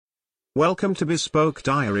Welcome to Bespoke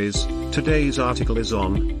Diaries. Today's article is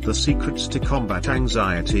on The Secrets to Combat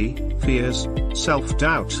Anxiety, Fears,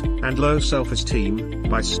 Self-Doubt, and Low Self-Esteem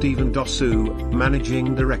by Stephen Dossou,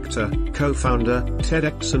 Managing Director, Co-Founder,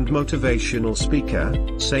 TEDx and Motivational Speaker,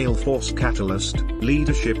 Salesforce Catalyst,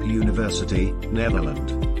 Leadership University,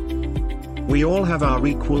 Netherlands. We all have our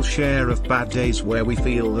equal share of bad days where we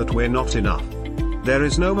feel that we're not enough. There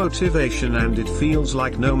is no motivation and it feels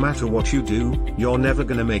like no matter what you do, you're never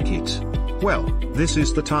gonna make it. Well, this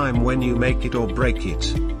is the time when you make it or break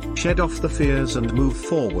it. Shed off the fears and move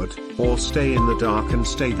forward, or stay in the dark and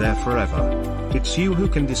stay there forever. It's you who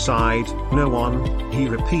can decide. No one, he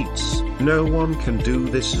repeats, no one can do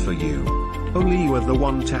this for you. Only you are the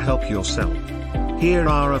one to help yourself. Here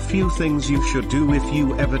are a few things you should do if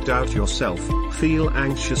you ever doubt yourself, feel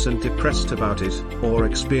anxious and depressed about it, or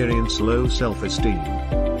experience low self-esteem.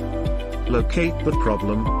 Locate the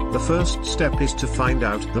problem. The first step is to find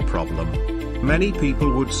out the problem. Many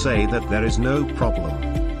people would say that there is no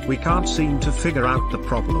problem. We can't seem to figure out the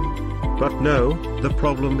problem. But no, the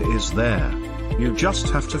problem is there. You just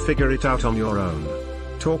have to figure it out on your own.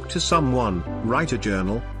 Talk to someone, write a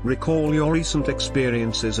journal, recall your recent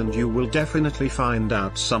experiences, and you will definitely find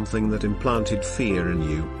out something that implanted fear in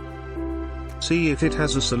you. See if it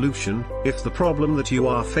has a solution. If the problem that you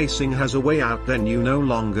are facing has a way out, then you no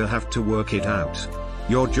longer have to work it out.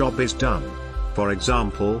 Your job is done. For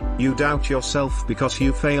example, you doubt yourself because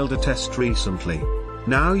you failed a test recently.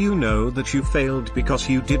 Now you know that you failed because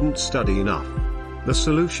you didn't study enough. The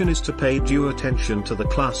solution is to pay due attention to the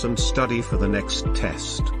class and study for the next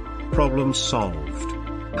test. Problem solved.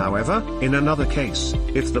 However, in another case,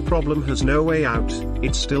 if the problem has no way out,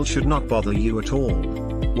 it still should not bother you at all.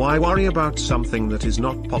 Why worry about something that is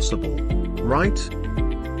not possible? Right?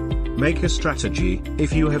 Make a strategy.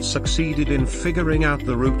 If you have succeeded in figuring out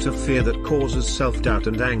the root of fear that causes self-doubt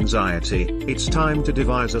and anxiety, it's time to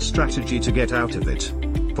devise a strategy to get out of it.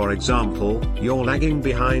 For example, you're lagging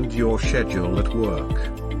behind your schedule at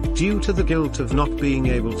work. Due to the guilt of not being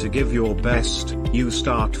able to give your best, you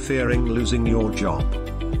start fearing losing your job.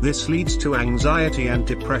 This leads to anxiety and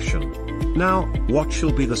depression. Now, what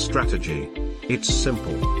shall be the strategy? It's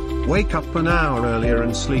simple. Wake up an hour earlier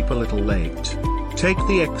and sleep a little late. Take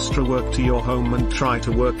the extra work to your home and try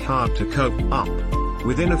to work hard to cope up.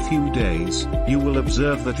 Within a few days, you will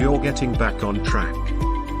observe that you're getting back on track.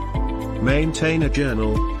 Maintain a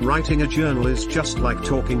journal. Writing a journal is just like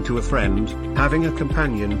talking to a friend, having a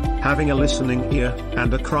companion, having a listening ear,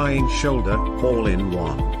 and a crying shoulder, all in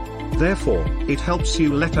one. Therefore, it helps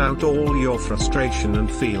you let out all your frustration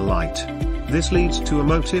and feel light. This leads to a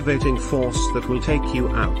motivating force that will take you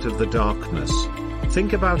out of the darkness.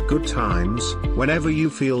 Think about good times. Whenever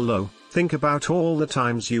you feel low, think about all the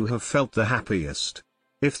times you have felt the happiest.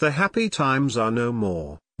 If the happy times are no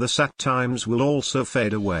more, the sad times will also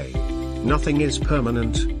fade away. Nothing is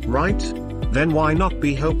permanent, right? Then why not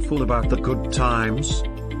be hopeful about the good times?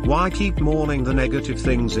 Why keep mourning the negative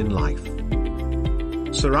things in life?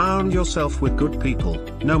 Surround yourself with good people.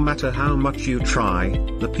 No matter how much you try,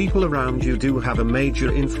 the people around you do have a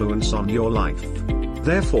major influence on your life.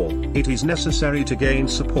 Therefore, it is necessary to gain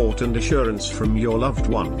support and assurance from your loved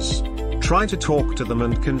ones. Try to talk to them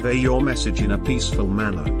and convey your message in a peaceful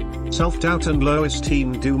manner. Self-doubt and low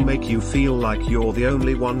esteem do make you feel like you're the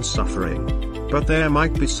only one suffering. But there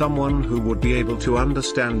might be someone who would be able to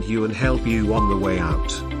understand you and help you on the way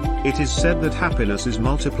out. It is said that happiness is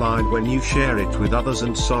multiplied when you share it with others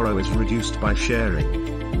and sorrow is reduced by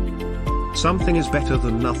sharing. Something is better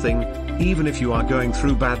than nothing. Even if you are going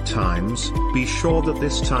through bad times, be sure that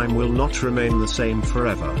this time will not remain the same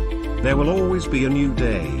forever. There will always be a new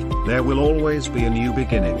day. There will always be a new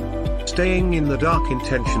beginning. Staying in the dark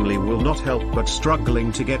intentionally will not help, but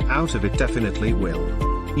struggling to get out of it definitely will.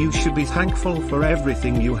 You should be thankful for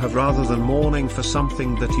everything you have rather than mourning for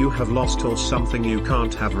something that you have lost or something you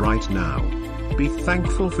can't have right now. Be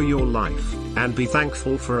thankful for your life, and be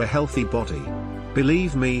thankful for a healthy body.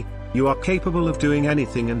 Believe me, you are capable of doing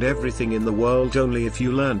anything and everything in the world only if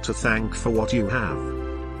you learn to thank for what you have.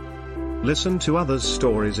 Listen to others'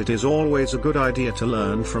 stories. It is always a good idea to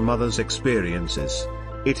learn from others' experiences.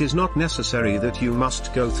 It is not necessary that you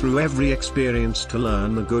must go through every experience to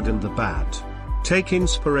learn the good and the bad. Take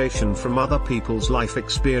inspiration from other people's life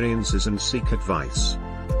experiences and seek advice.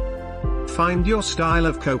 Find your style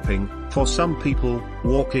of coping. For some people,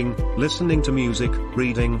 walking, listening to music,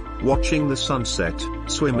 reading, watching the sunset,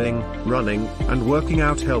 swimming, running, and working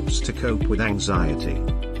out helps to cope with anxiety.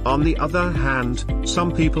 On the other hand,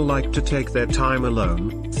 some people like to take their time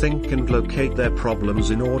alone, think and locate their problems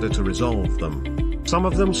in order to resolve them. Some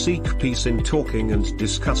of them seek peace in talking and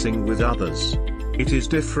discussing with others. It is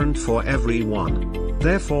different for everyone.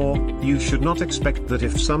 Therefore, you should not expect that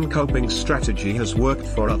if some coping strategy has worked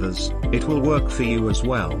for others, it will work for you as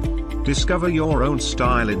well. Discover your own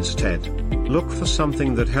style instead. Look for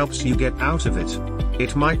something that helps you get out of it.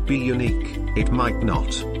 It might be unique, it might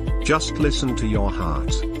not. Just listen to your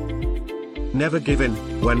heart. Never give in.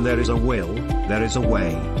 When there is a will, there is a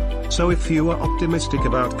way. So if you are optimistic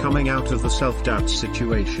about coming out of the self-doubt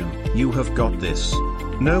situation, you have got this.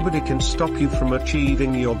 Nobody can stop you from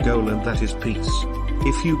achieving your goal, and that is peace.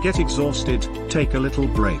 If you get exhausted, take a little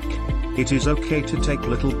break. It is okay to take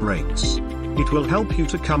little breaks. It will help you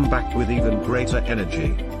to come back with even greater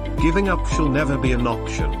energy. Giving up shall never be an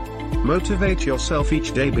option. Motivate yourself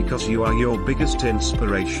each day because you are your biggest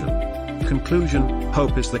inspiration. Conclusion: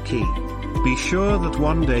 hope is the key. Be sure that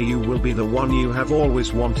one day you will be the one you have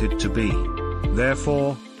always wanted to be.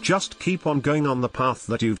 Therefore, just keep on going on the path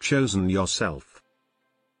that you've chosen yourself.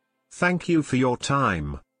 Thank you for your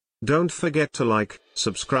time. Don't forget to like,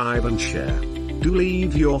 subscribe and share. Do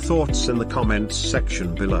leave your thoughts in the comments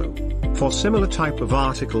section below. For similar type of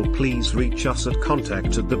article, please reach us at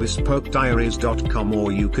contact@thebespokediaries.com,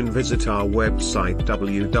 or you can visit our website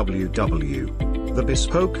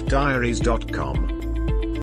www.thebespokediaries.com.